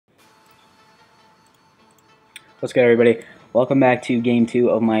What's good, everybody? Welcome back to game 2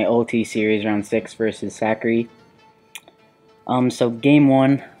 of my ulti series, round 6 versus Sacri. So game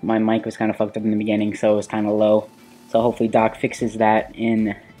 1, my mic was kind of fucked up in the beginning, so it was kind of low. So hopefully Doc fixes that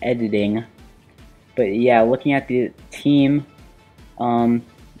in editing. But yeah, looking at the team,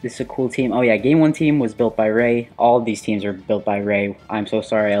 this is a cool team. Oh yeah, game 1 team was built by Ray. All of these teams are built by Ray. I'm so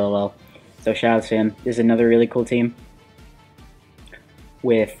sorry, LOL. So shout out to him. This is another really cool team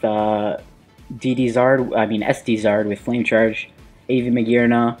with SD Zard with Flame Charge, AV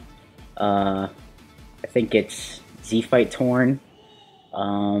Magirna, I think it's Z-Fight Torn,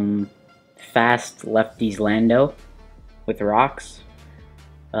 Fast Lefties Lando with Rocks,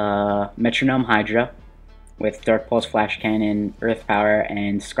 Metronome Hydra with Dark Pulse Flash Cannon, Earth Power,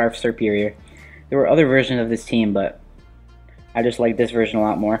 and Scarf Superior. There were other versions of this team, but I just like this version a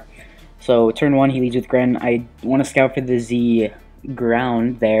lot more. So turn 1, he leads with Gren. I want to scout for the Z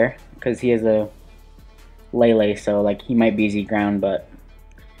ground there, because he has a Lele, so like he might be Z ground, but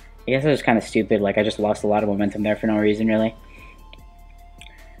I guess it was kind of stupid. Like I just lost a lot of momentum there for no reason, really.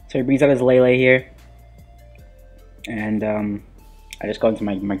 So he brings out his Lele here, and I just go into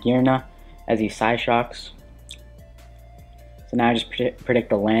my Magirna as he Psyshocks. So now I just predict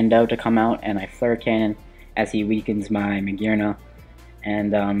the Lando to come out, and I Flare Cannon as he weakens my Magirna.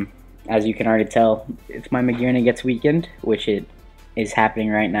 And as you can already tell, if my Magirna gets weakened, which it is happening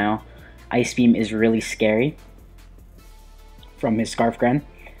right now, Ice Beam is really scary from his Scarf Gren,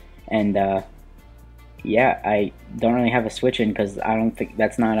 and yeah, I don't really have a switch in because I don't think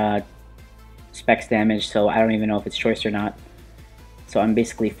that's not specs damage, so I don't even know if it's choice or not. So I'm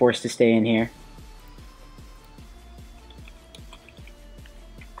basically forced to stay in here.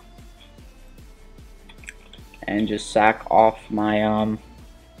 And just sack off my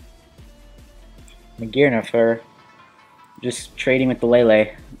Magirna for just trading with the Lele,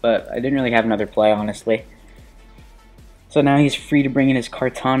 but I didn't really have another play, honestly. So now he's free to bring in his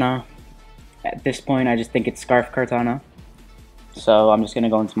Kartana. At this point, I just think it's Scarf Kartana. So I'm just going to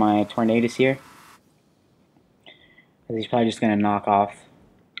go into my Tornadus here, because he's probably just going to knock off.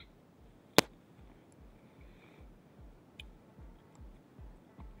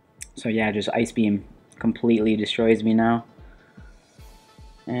 So yeah, just Ice Beam completely destroys me now.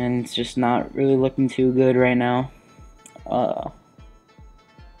 And it's just not really looking too good right now.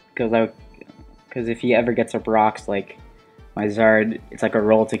 Because if he ever gets up rocks, like my Zard, it's like a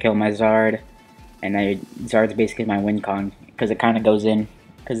roll to kill my Zard, and Zard's basically my win con, because it kind of goes in,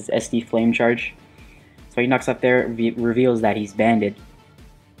 because it's SD Flame Charge. So he knocks up there, reveals that he's banded.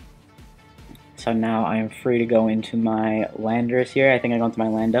 So now I am free to go into my Landorus here. I think I go into my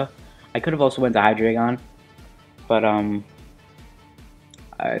Lando. I could have also went to Hydreigon, but I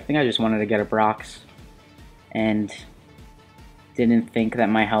think I just wanted to get up rocks, and didn't think that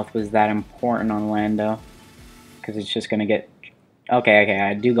my health was that important on Lando, because it's just gonna get... Okay,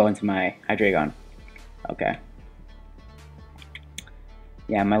 I do go into my Hydreigon. Okay.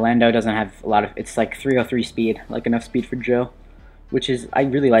 Yeah, my Lando doesn't have a lot of... It's like 303 speed, like enough speed for Joe, which is... I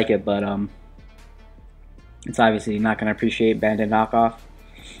really like it, but it's obviously not gonna appreciate banded knockoff.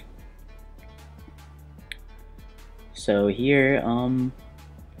 So here,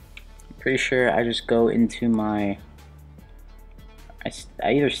 pretty sure I just go into my...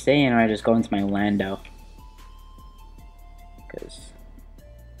 I either stay in or I just go into my Lando, because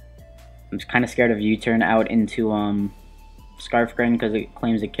I'm kind of scared of U-turn out into Scarf Gren because it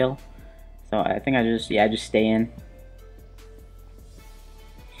claims a kill. So I think I just stay in.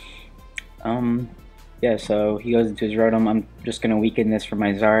 Yeah, so he goes into his Rotom. I'm just gonna weaken this for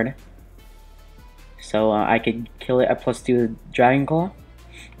my Zard, so I could kill it at +2 Dragon Claw.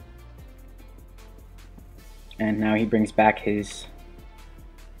 And now he brings back his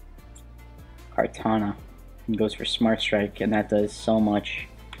Kartana and goes for Smart Strike, and that does so much.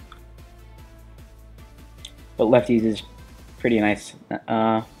 But lefties is pretty nice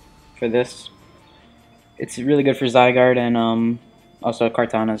for this. It's really good for Zygarde and also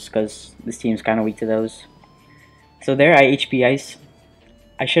Kartanas, because this team's kind of weak to those. So there, I HP Ice.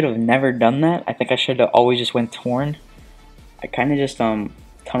 I should have never done that. I think I should have always just went Torn. I kind of just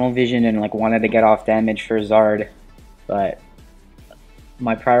tunnel vision and like wanted to get off damage for Zard, but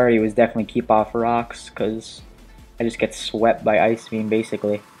my priority was definitely keep off rocks, because I just get swept by Ice Beam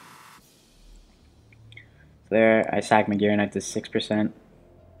basically. So there, I sack Magirna to 6%.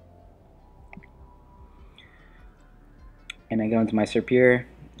 And I go into my Serpure.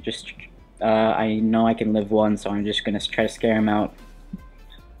 Just, I know I can live 1, so I'm just going to try to scare him out.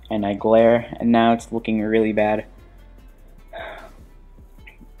 And I glare, and now it's looking really bad.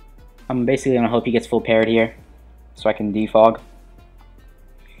 I'm basically going to hope he gets full paired here, so I can defog.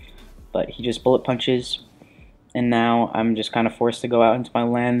 But he just bullet punches, And now I'm just kind of forced to go out into my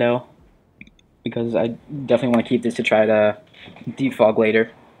Lando, because I definitely want to keep this to try to defog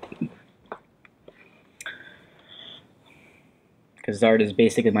later. Because Zard is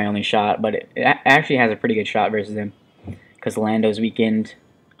basically my only shot, but it actually has a pretty good shot versus him. Because Lando's weakened.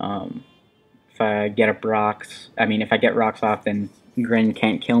 If I get up rocks, if I get rocks off, then Grin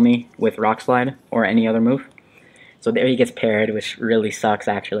can't kill me with Rock Slide or any other move. So there he gets paired, which really sucks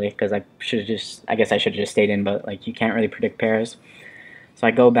actually, because I guess I should have just stayed in, but like you can't really predict pairs. So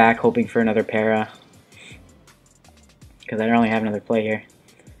I go back hoping for another para, because I don't really have another play here.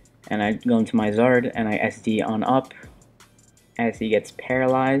 And I go into my Zard and I SD on up as he gets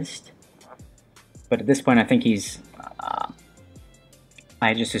paralyzed. But at this point I think he's,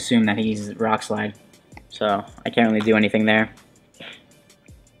 I just assume that he's Rock Slide. So I can't really do anything there.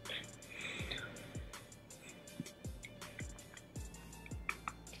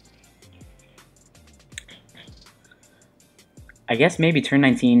 I guess maybe turn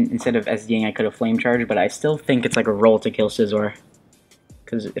 19, instead of SDing, I could have Flame Charged, but I still think it's like a roll to kill Scizor.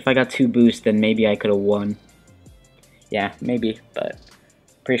 Because if I got 2 boosts, then maybe I could have won. Yeah, maybe, but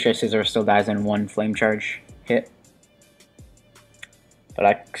pretty sure Scizor still dies in 1 Flame Charge hit. But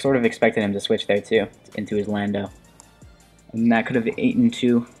I sort of expected him to switch there too, into his Lando. And that could have eaten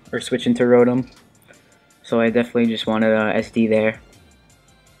 2, or switched into Rotom. So I definitely just wanted a SD there.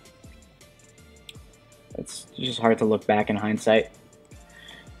 It's just hard to look back in hindsight.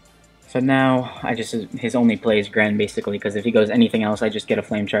 So now, his only play is Gren basically, because if he goes anything else, I just get a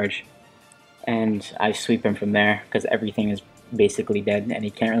Flame Charge. And I sweep him from there, because everything is basically dead, and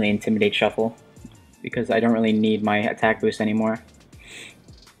he can't really Intimidate Shuffle, because I don't really need my attack boost anymore.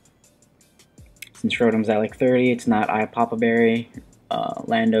 Since Rotom's at like 30, it's not I Papa Berry.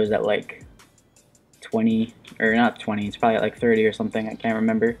 Lando's at like 20, or not 20, it's probably at like 30 or something, I can't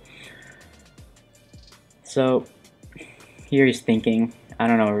remember. So here he's thinking, I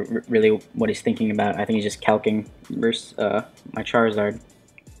don't know really what he's thinking about. I think he's just calcing versus my Charizard.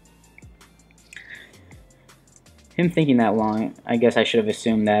 Him thinking that long, I guess I should have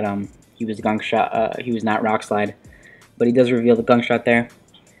assumed that he was Gunk Shot, he was not Rock Slide, but he does reveal the Gunk Shot there.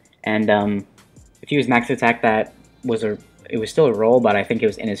 And if he was Max Attack, it was still a roll, but I think it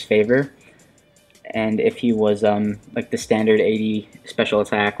was in his favor. And if he was like the standard 80 special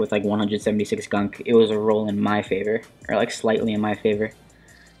attack with like 176 gunk, it was a roll in my favor, or like slightly in my favor.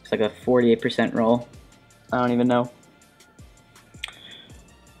 It's like a 48% roll. I don't even know.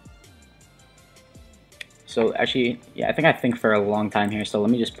 So actually, yeah, I think for a long time here. So let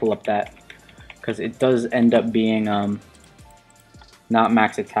me just pull up that, because it does end up being not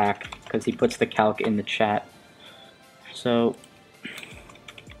max attack, because he puts the calc in the chat. So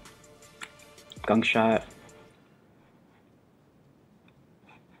Gunk Shot.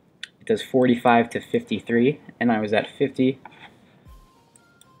 It does 45 to 53, and I was at 50.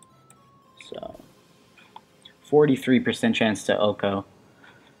 So 43% chance to Oko.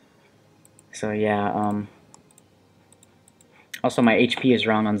 So yeah, also my HP is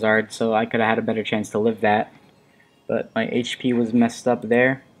wrong on Zard, so I could have had a better chance to live that. But my HP was messed up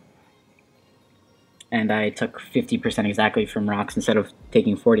there. And I took 50% exactly from rocks instead of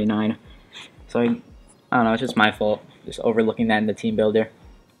taking 49. So I don't know, it's just my fault, just overlooking that in the team builder.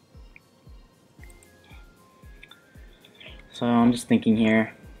 So I'm just thinking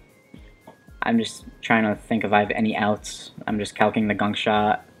here. I'm just trying to think if I have any outs. I'm just calculating the Gunk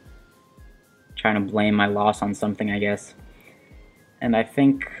Shot, trying to blame my loss on something, I guess. And I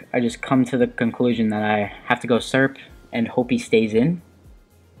think I just come to the conclusion that I have to go Serp and hope he stays in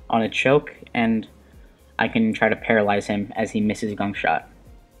on a choke, and I can try to paralyze him as he misses Gunk Shot.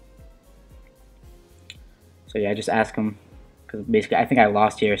 So yeah, I just ask him, because basically I think I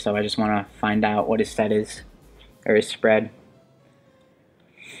lost here, so I just want to find out what his set is, or his spread.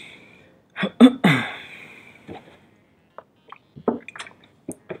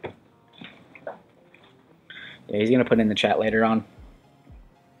 Yeah, he's going to put it in the chat later on.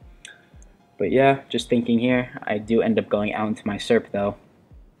 But yeah, just thinking here, I do end up going out into my Serp though.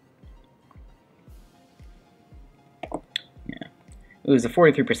 Yeah, it was a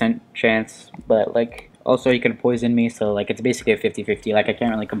 43% chance, but like, also he could have poisoned me, so like it's basically a 50-50, like I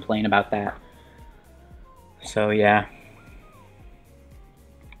can't really complain about that. So yeah.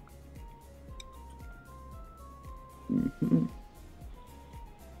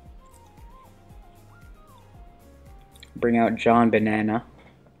 Bring out John Banana.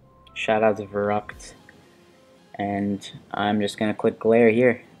 Shout out to Veruct. And I'm just gonna click Glare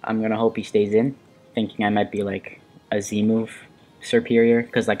here. I'm gonna hope he stays in, thinking I might be like a Z move superior,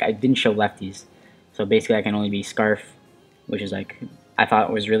 because like I didn't show lefties. So basically I can only be Scarf, which is like, I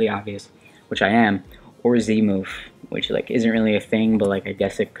thought was really obvious, which I am. or Z move, which like isn't really a thing, but like I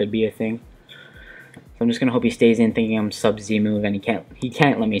guess it could be a thing. So I'm just gonna hope he stays in thinking I'm sub Z move, and he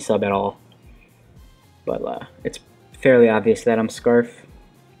can't let me sub at all. But it's fairly obvious that I'm Scarf,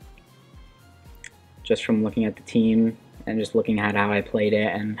 just from looking at the team and just looking at how I played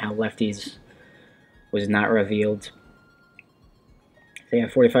it and how lefties was not revealed. So yeah,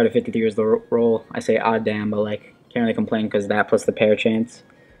 45 to 53 is the roll. I say odd damn, but like can't really complain because that plus the pair chance.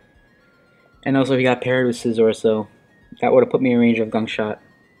 And also he got paired with Scizor, so that would have put me in range of Gunk Shot.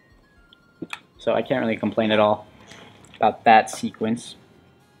 So I can't really complain at all about that sequence.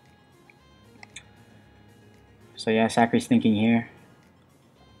 So yeah, Sacri's thinking here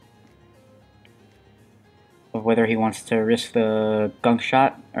of whether he wants to risk the Gunk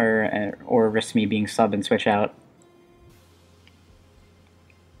Shot or risk me being sub and switch out.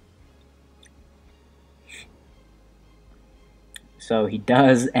 So he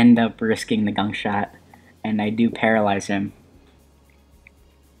does end up risking the Gunk Shot, and I do paralyze him.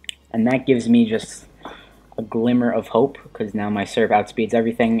 And that gives me just a glimmer of hope, because now my Surf outspeeds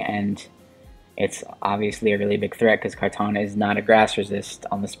everything, and it's obviously a really big threat because Kartana is not a grass resist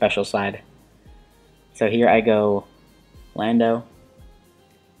on the special side. So here I go Lando.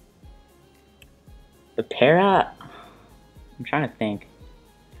 The para, I'm trying to think.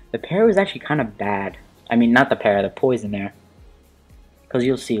 The para was actually kind of bad. I mean, not the para, the poison there. Because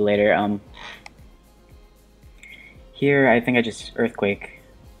you'll see later. Here I think I just Earthquake.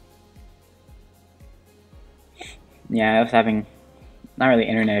 Yeah, I was having not really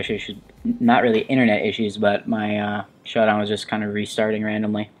internet issues, but my showdown was just kind of restarting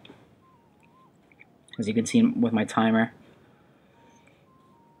randomly, as you can see with my timer.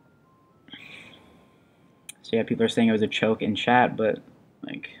 So yeah, people are saying it was a choke in chat, but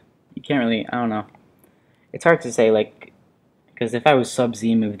like you can't really, I don't know. It's hard to say, like, because if I was sub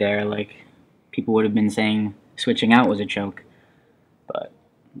Z move there, like people would have been saying switching out was a choke, but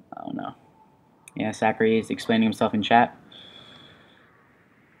I don't know. Yeah, Sacri is explaining himself in chat.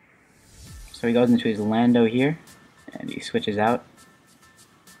 So he goes into his Lando here, and he switches out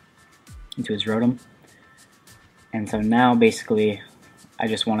into his Rotom. And so now, basically, I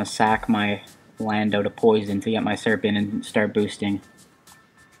just want to sack my Lando to poison to get my Serp in and start boosting.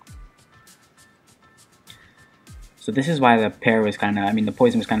 So this is why the pair was kind of, I mean, the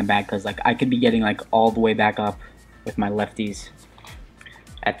poison was kind of bad, because like I could be getting like all the way back up with my lefties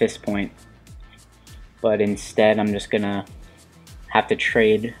at this point. But instead, I'm just gonna have to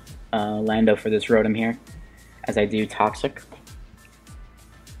trade Lando for this Rotom here, as I do Toxic.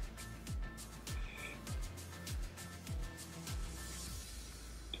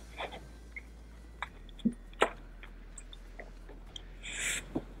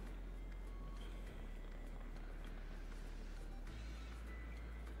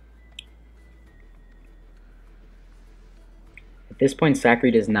 At this point,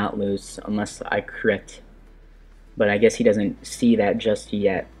 Sacri does not lose unless I crit, but I guess he doesn't see that just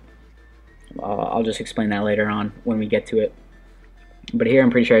yet. I'll just explain that later on when we get to it. But here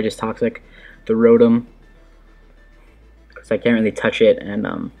I'm pretty sure I just Toxic the Rotom, because I can't really touch it, and I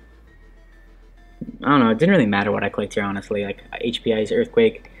don't know, it didn't really matter what I clicked here, honestly. Like HPI's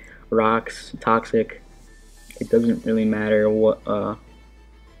Earthquake, Rocks, Toxic, it doesn't really matter what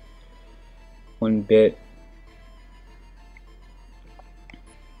one bit.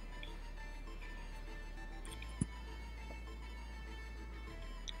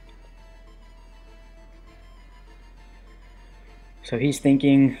 So he's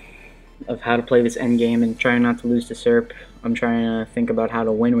thinking of how to play this endgame and trying not to lose to Serp. I'm trying to think about how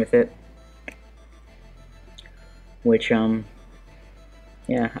to win with it. Which, yeah,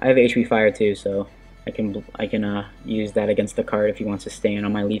 I have HP Fire too, so I can use that against the card if he wants to stay in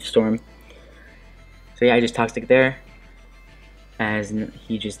on my Leaf Storm. So yeah, I just Toxic there, as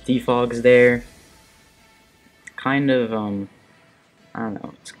he just defogs there. Kind of, I don't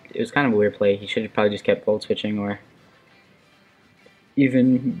know, it was kind of a weird play. He should have probably just kept Volt Switching, or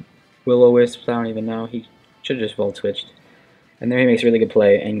even Will-O-Wisp, I don't even know. He should have just Volt Switched. And there he makes a really good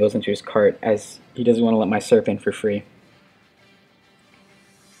play and goes into his cart, as he doesn't want to let my Serp in for free.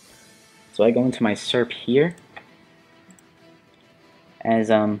 So I go into my Serp here, as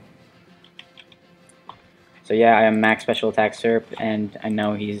so yeah, I am max special attack Serp, and I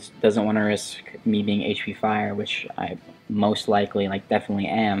know he doesn't want to risk me being HP Fire, which I most likely, like, definitely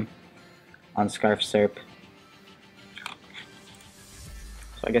am on Scarf Serp.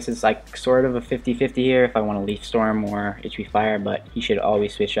 So I guess it's like sort of a 50-50 here if I want to Leaf Storm or HP Fire, but he should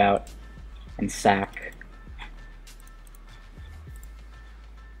always switch out and sack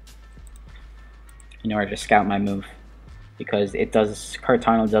in order to scout my move, because it does,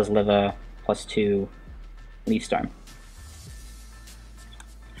 Kartana does live a +2 Leaf Storm.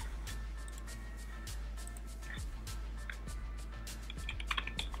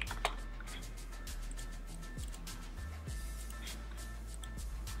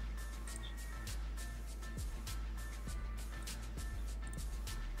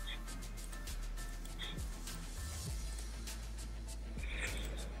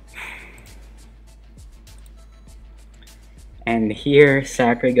 And here,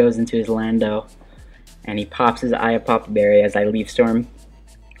 Sacri goes into his Lando, and he pops his Eye of Papa Berry as I Leaf Storm,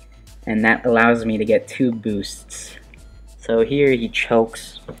 and that allows me to get 2 boosts. So here he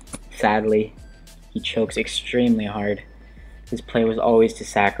chokes, sadly. He chokes extremely hard. His play was always to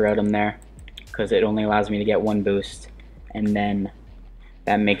Sacri out him there, because it only allows me to get 1 boost, and then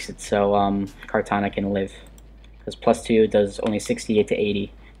that makes it so Kartana can live. Because +2 does only 68 to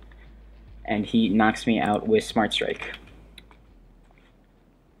 80, and he knocks me out with Smart Strike.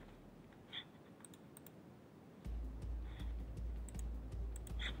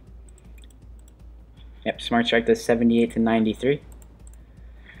 Yep, Smart Strike does 78 to 93.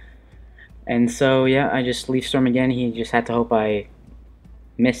 And so, yeah, I just Leaf Storm again. He just had to hope I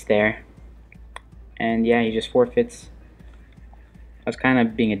missed there. And yeah, he just forfeits. I was kind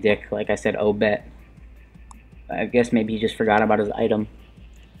of being a dick, like I said, oh bet. I guess maybe he just forgot about his item.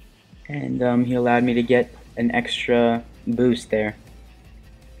 And he allowed me to get an extra boost there.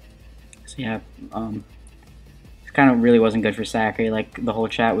 So yeah, it kind of really wasn't good for Sacri. Like, the whole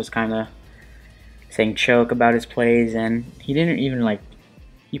chat was kind of saying choke about his plays, and he didn't even like,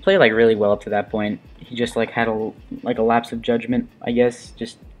 he played like really well up to that point. He just like had a lapse of judgment, I guess,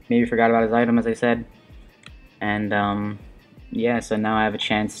 just maybe forgot about his item, as I said. And yeah, so now I have a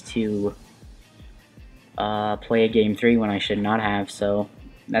chance to play a game 3 when I should not have, so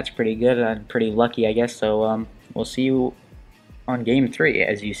that's pretty good. I'm pretty lucky, I guess. So we'll see you on game 3,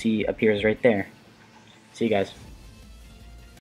 as you see appears right there. See you guys.